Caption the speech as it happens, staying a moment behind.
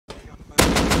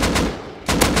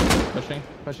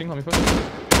Pushing. Let me push.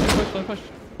 Let me push.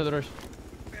 To the doors.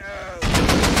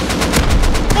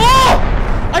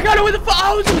 Oh! I got it with the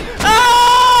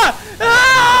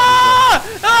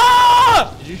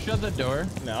Did you shut the door?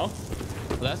 No.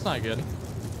 Well, that's not good.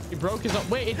 He broke his own.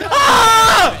 Wait. It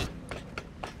does.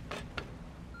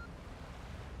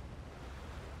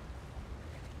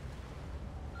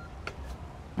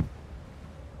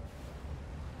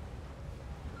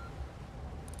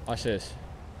 Watch this.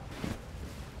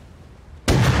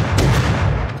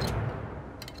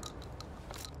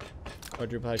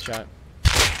 Quadruple shot.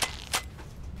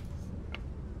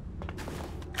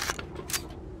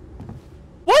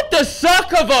 What the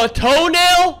suck of a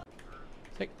toenail?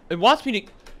 It wants me to.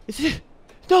 Is it?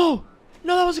 No,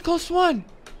 that was a close one.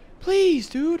 Please,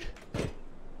 dude.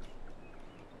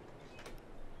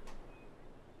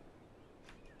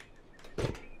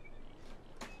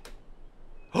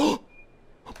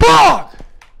 Fuck!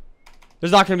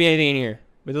 There's not gonna be anything in here,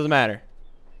 but it doesn't matter.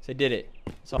 So I did it.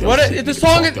 So what if the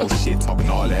song is?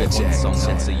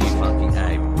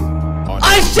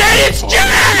 I said it's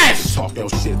jazz! Bro!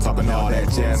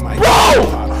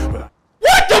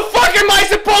 What the fuck am I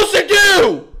supposed to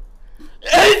do?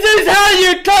 This is how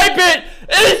you type it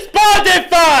in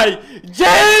Spotify!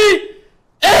 J-A-V-V!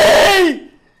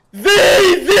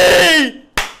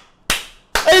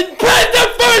 And press the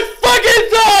first fucking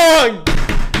song!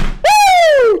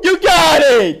 Woo! You got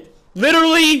it!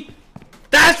 Literally,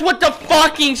 that's what the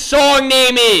fucking song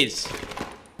name is!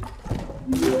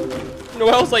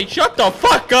 Noel's like, shut the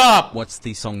fuck up! What's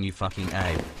the song, you fucking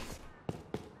A?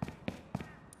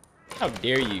 How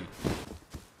dare you?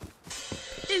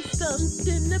 It's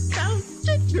something about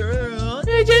the girl.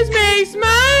 It just makes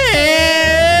my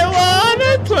head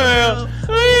wanna twirl.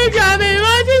 Oh, you got me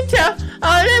wanting to tell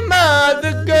all them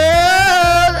other girls.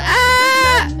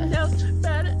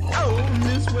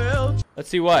 Let's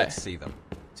see what? Let's see them.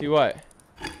 See what?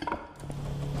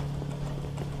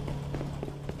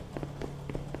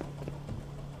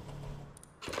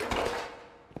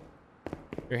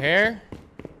 Your hair?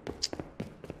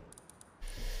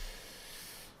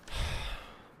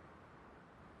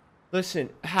 Listen,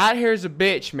 hot hair's a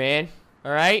bitch, man.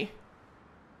 All right?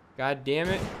 God damn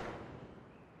it.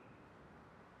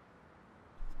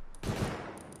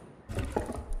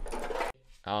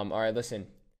 All right, listen.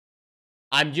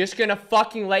 I'm just gonna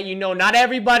fucking let you know, not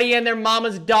everybody and their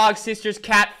mama's dog, sister's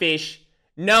catfish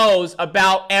knows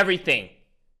about everything.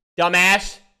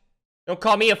 Dumbass. Don't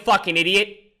call me a fucking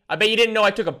idiot. I bet you didn't know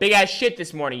I took a big ass shit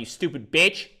this morning, you stupid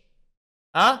bitch.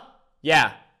 Huh?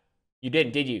 Yeah. You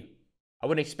didn't, did you? I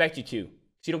wouldn't expect you to.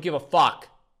 Because you don't give a fuck.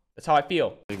 That's how I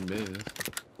feel. Big biz.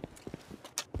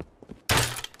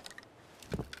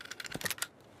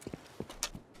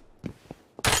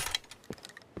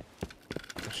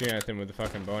 I'm shooting at them with the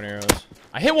fucking bow and arrows.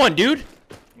 I hit one, dude!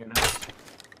 You're nice.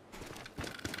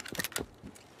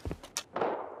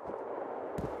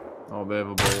 Oh, they have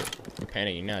a bolt. I'm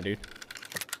panicking now, dude.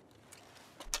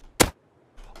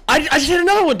 I just hit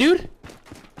another one, dude!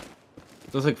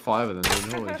 There's like 5 of them,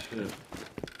 dude. Holy shit.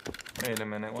 Wait a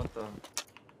minute, what the?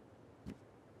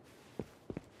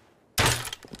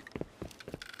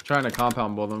 Trying to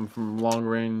compound blow them from long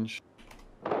range.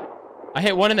 I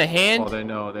hit one in the hand. Oh, they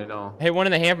know. I hit one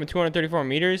in the hand from 234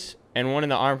 meters, and one in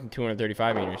the arm from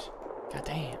 235 meters. God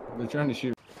damn. They're trying to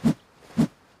shoot.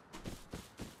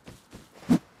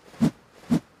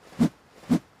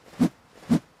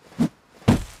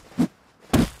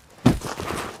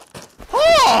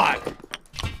 Fuck!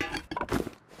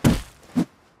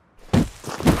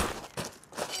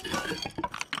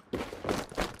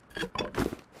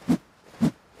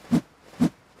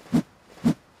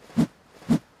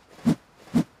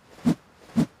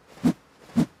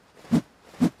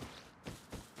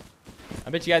 I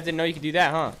bet you guys didn't know you could do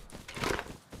that, huh?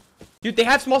 Dude, they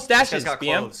have small stashes,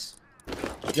 BM. Close.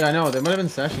 Yeah, I know. They might have been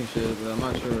stashing shit, but I'm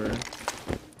not sure.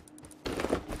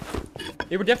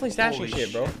 They were definitely stashing Holy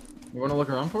shit, bro. You want to look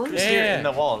around for it? He's here in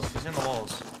the walls. He's in the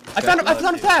walls. I found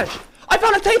a flash. I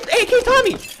found a AK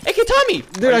Tommy. AK Tommy.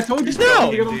 Dude, I told you Just now.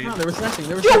 to get on the ground. They were stashing.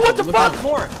 They were Yo, stashing. what the Look fuck? out.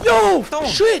 More. Yo, Don't.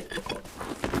 shit.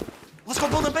 Let's go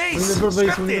build a We base. need to build a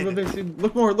base. We need to Scripted. build a base. Dude,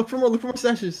 look more. Look for more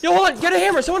stashes. Yo, hold on. Get a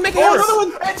hammer. Someone make a Oh, hammer. another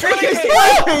one. That's AK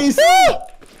right. base.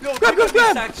 Yo, Grab.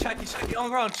 Shacky, on the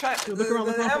ground. Check. Dude, look around,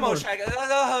 look around, Ammo, look Shacky.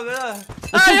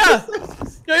 Ah, yeah.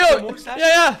 Yo. More stashes?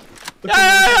 Yeah.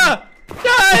 I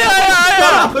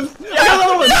got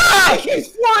another one. Yeah. AKs.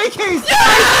 4 AKs.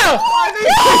 Yeah.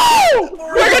 Woo!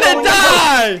 We're gonna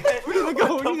die. We need to go.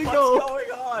 We need to go. What's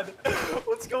going on?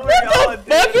 What's going What on, the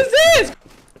fuck is this?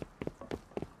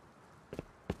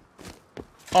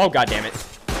 Oh, god damn it.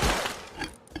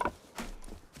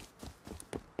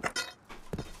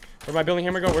 Where'd my building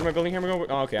hammer go? Where'd my building hammer go?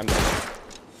 Oh, okay, I'm done.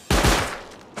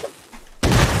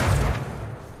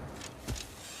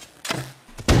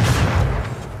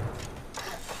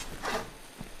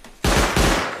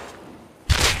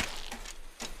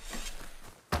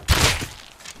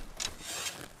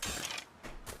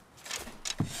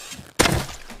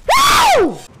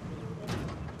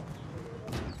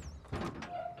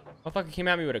 Motherfucker came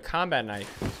at me with a combat knife.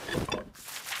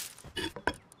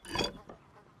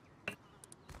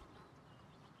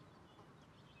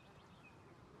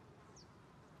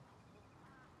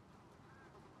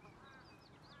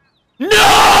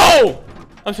 No!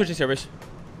 I'm switching servers.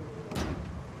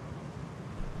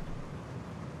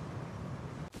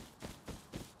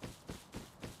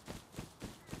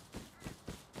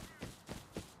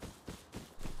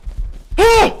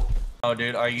 Oh,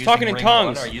 dude, are you Talking using in Ring 1?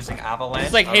 tongues. Are you using Avalanche?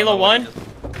 It's like I don't Halo know what 1. you just-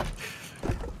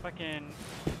 Fucking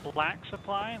black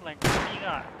supply? Like, what do you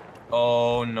got?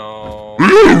 Oh no.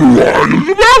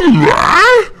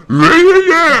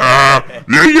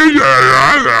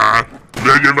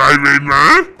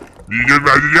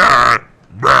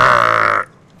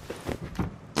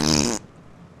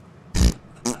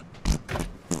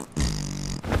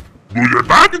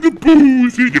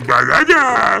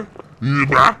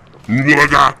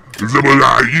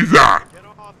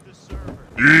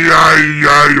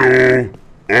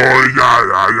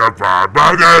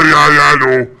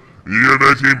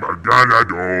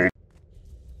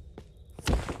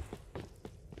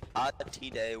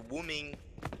 Today, wooming.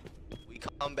 We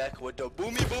come back with the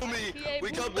boomy boomy. We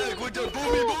come back with the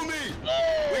boomy boomy.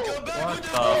 We come back What with the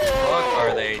the fuck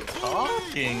are they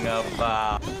talking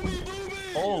about?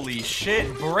 Holy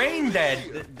shit, brain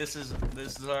dead. This is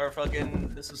our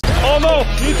fucking, this is. Oh no!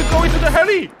 You need to go into the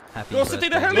heli! Go to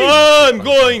take the heli! I'm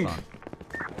going!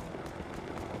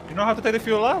 You know how to take the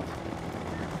fuel out?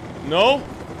 No?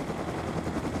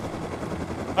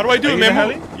 How do I do Are it, you in the man?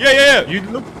 heli? Yeah. You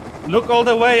look all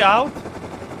the way out.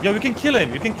 Yeah, we can kill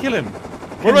him. You can kill him.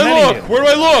 Where do I look? Where do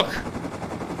I look?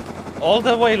 All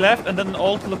the way left and then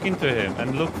alt look into him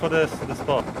and look for the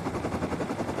spot.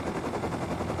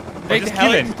 Take the just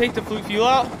kill heli him. to take the fuel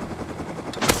out?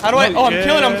 How do I? No, Oh, I'm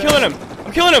killing him. I'm killing him.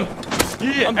 I'm killing him.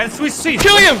 Yeah, and switch seats.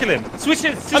 killing him. Kill him. Switch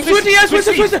it. I'm switching. I switched.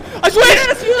 seats. I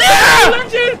switched. Yeah!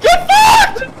 Get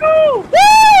fucked! Let's go!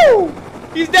 Woo!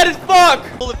 He's dead as fuck.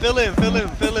 Fill in. Come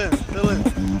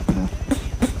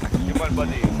on,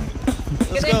 buddy.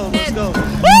 Let's go.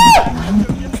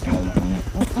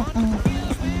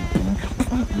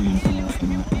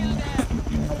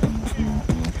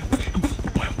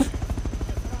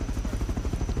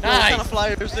 What kind Nice. of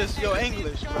flyer is this? Yo,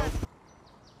 English, bro. Out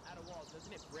of wall,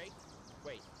 doesn't it break?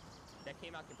 Wait, that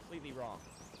came out completely wrong.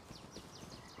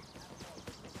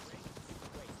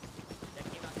 That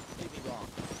came out completely wrong.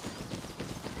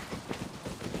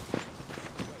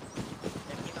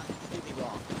 That came out completely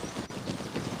wrong.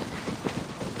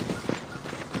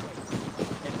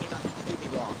 That came out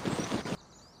completely wrong.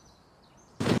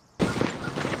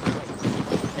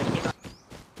 That came out.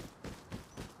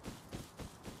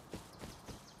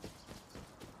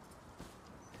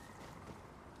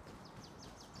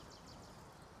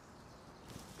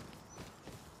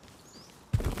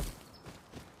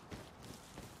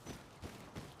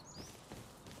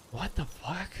 What the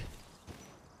fuck?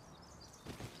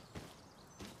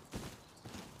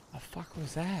 The fuck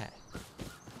was that?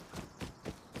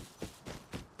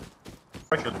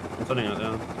 Turning it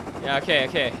down. Yeah,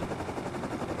 okay.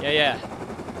 Yeah.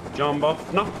 Jump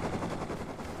off. No.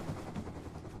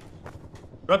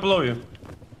 Right below you.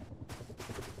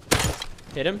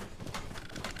 Hit him.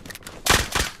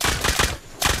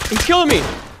 He's killing me!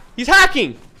 He's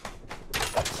hacking!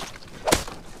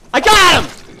 I got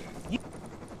him!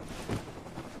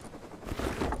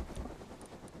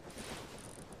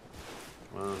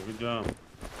 Wow, good job.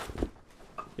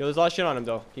 Yo, there's a lot of shit on him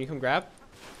though. Can you come grab?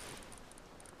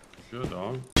 Sure,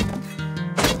 dog.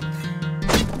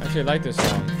 I actually like this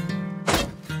song.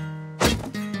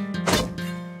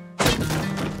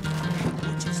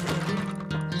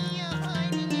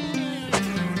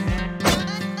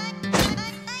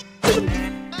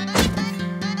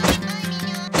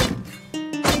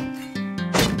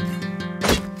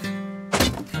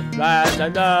 La la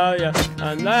la yeah,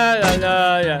 la la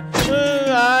la yeah.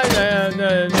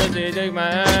 Take my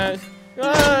ass.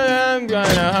 I'm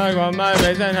gonna hug on my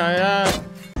face and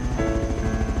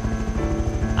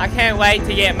I can't wait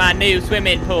to get my new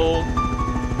swimming pool.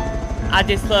 I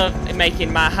just love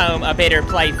making my home a better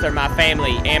place for my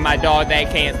family and my dog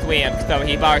that can't swim, so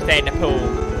he barks at the pool.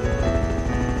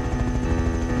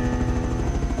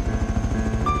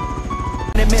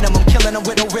 Minimum killing them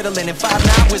with no riddling and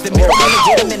 5'9" was the minimum to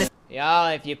get 'em in. Yo,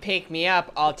 if you pick me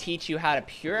up, I'll teach you how to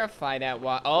purify that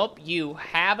water. Oh, you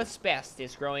have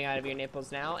asbestos growing out of your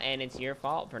nipples now, and it's your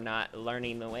fault for not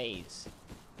learning the ways.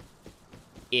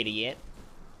 Idiot.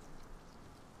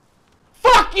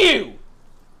 Fuck you!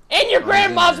 And your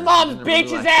grandma's mom's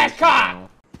bitch's ass cock!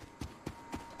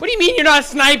 What do you mean you're not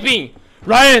sniping?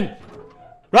 Ryan!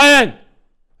 Ryan!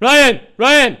 Ryan!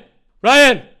 Ryan!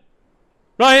 Ryan!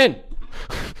 Ryan!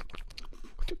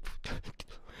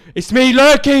 It's me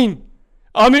lurking!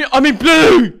 I'm in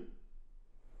blue!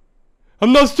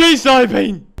 I'm not street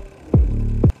sniping!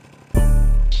 Oi!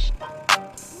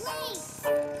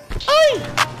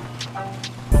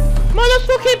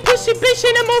 Motherfucking pussy bitch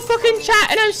in the motherfucking chat,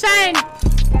 and I'm saying,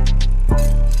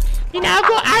 you know, I've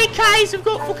got AKs, I've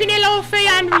got fucking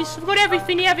LR300s, I've got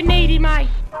everything you ever needed, mate.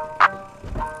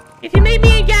 If you meet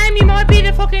me in game, you might be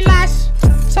the fucking last.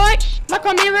 Sight, like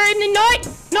I'm here in the night.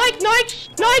 Night.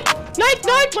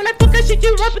 When I fucking shoot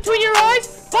you right between your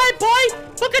eyes. Bye.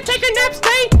 Fucking take a nap,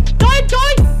 stay.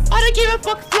 Die. I don't give a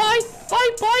fuck, fly.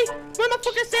 Bye. When my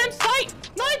fucking Sam sight.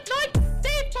 Night.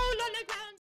 They fall on